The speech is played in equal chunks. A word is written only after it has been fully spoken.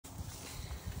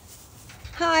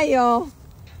Hi, y'all.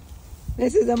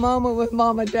 This is a moment with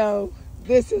Mama Doe.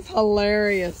 This is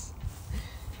hilarious.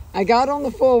 I got on the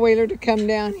four-wheeler to come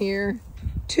down here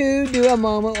to do a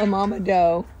moment with Mama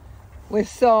Doe with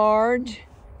Sarge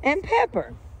and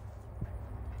Pepper.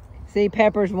 See,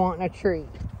 Pepper's wanting a treat.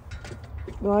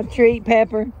 You want a treat,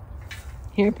 Pepper?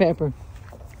 Here, Pepper.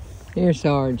 Here,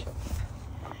 Sarge.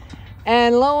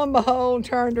 And lo and behold,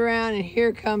 turned around and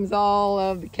here comes all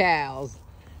of the cows.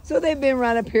 So they've been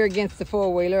right up here against the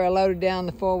four-wheeler. I loaded down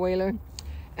the four-wheeler.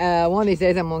 One of these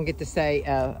days I'm going to get to say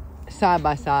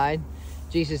side-by-side.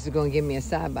 Jesus is going to give me a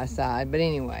side-by-side. But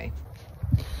anyway.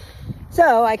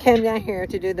 So I came down here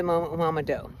to do the moment with Mama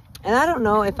Doe. And I don't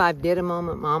know if I did a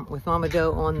moment with Mama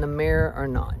Doe on the mirror or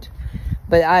not.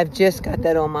 But I've just got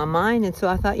that on my mind. And so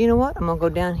I thought, you know what? I'm going to go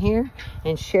down here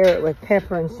and share it with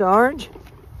Pepper and Sarge.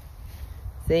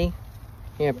 See?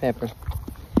 Here, Pepper.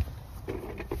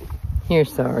 Here,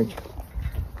 Sarge.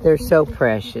 They're so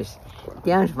precious.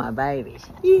 Down's my babies.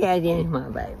 Yeah, down's my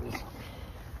babies.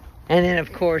 And then,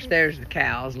 of course, there's the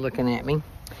cows looking at me.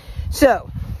 So,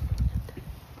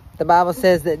 the Bible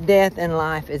says that death and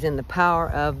life is in the power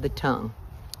of the tongue,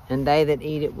 and they that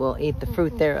eat it will eat the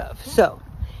fruit thereof. So,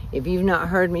 if you've not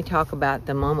heard me talk about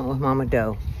the moment with Mama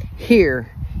Doe, here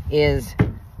is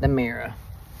the mirror.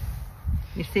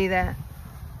 You see that?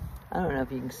 I don't know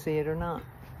if you can see it or not.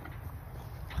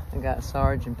 I got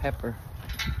Sarge and Pepper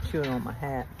chewing on my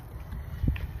hat.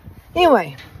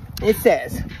 Anyway, it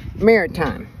says, mirror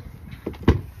time.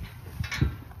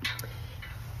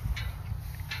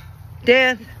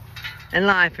 Death and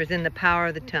life is in the power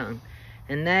of the tongue,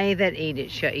 and they that eat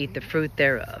it shall eat the fruit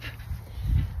thereof.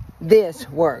 This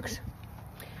works.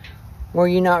 Were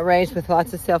you not raised with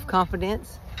lots of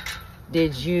self-confidence?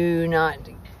 Did you not,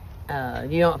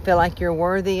 you don't feel like you're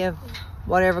worthy of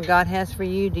whatever God has for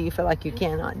you? Do you feel like you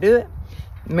cannot do it?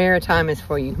 Mirror time is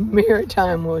for you. Mirror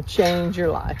time will change your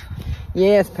life.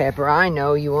 Yes, Pepper, I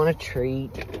know you want a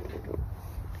treat.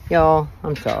 Y'all,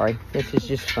 I'm sorry. This is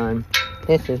just fun.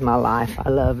 This is my life. I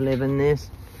love living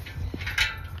this.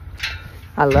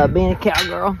 I love being a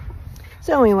cowgirl.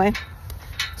 So anyway,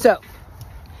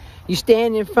 you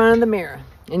stand in front of the mirror.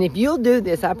 And if you'll do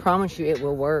this, I promise you it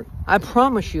will work. I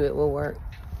promise you it will work.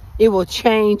 It will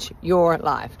change your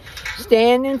life.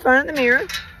 Stand in front of the mirror,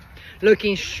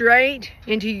 looking straight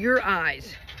into your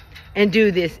eyes, and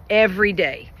do this every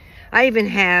day. I even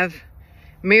have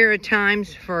mirror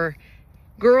times for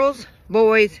girls,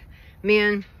 boys,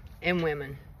 men, and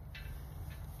women.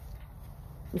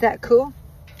 Is that cool?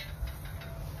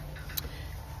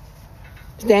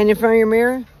 Stand in front of your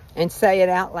mirror and say it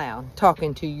out loud,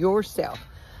 talking to yourself.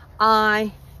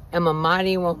 I am a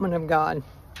mighty woman of God.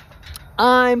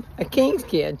 I'm a king's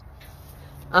kid.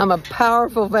 I'm a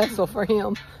powerful vessel for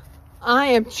him. I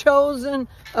am chosen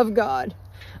of God.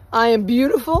 I am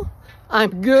beautiful.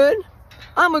 I'm good.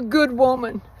 I'm a good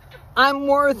woman. I'm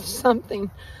worth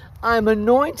something. I'm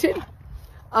anointed.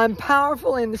 I'm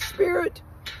powerful in the spirit.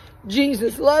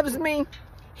 Jesus loves me.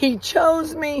 He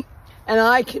chose me, and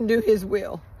I can do his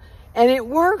will. And it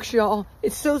works, y'all.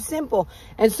 It's so simple.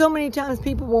 And so many times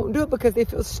people won't do it because they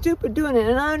feel stupid doing it.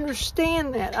 And I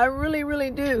understand that. I really, really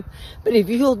do. But if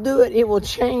you'll do it, it will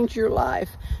change your life.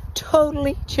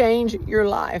 Totally change your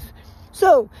life.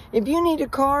 So, if you need a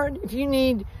card, if you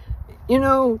need,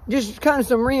 just kind of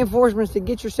some reinforcements to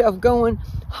get yourself going,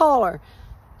 holler.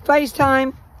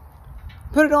 FaceTime.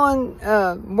 Put it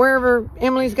on wherever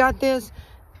Emily's got this.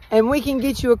 And we can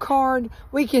get you a card.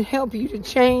 We can help you to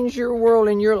change your world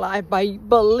and your life by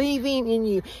believing in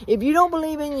you. If you don't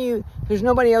believe in you, there's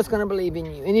nobody else going to believe in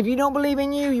you. And if you don't believe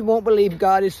in you, you won't believe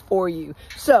God is for you.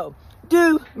 So,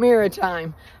 do mirror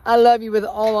time. I love you with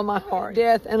all of my heart.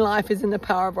 Death and life is in the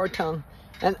power of our tongue.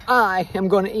 And I am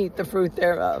going to eat the fruit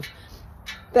thereof.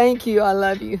 Thank you. I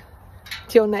love you.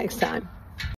 Till next time.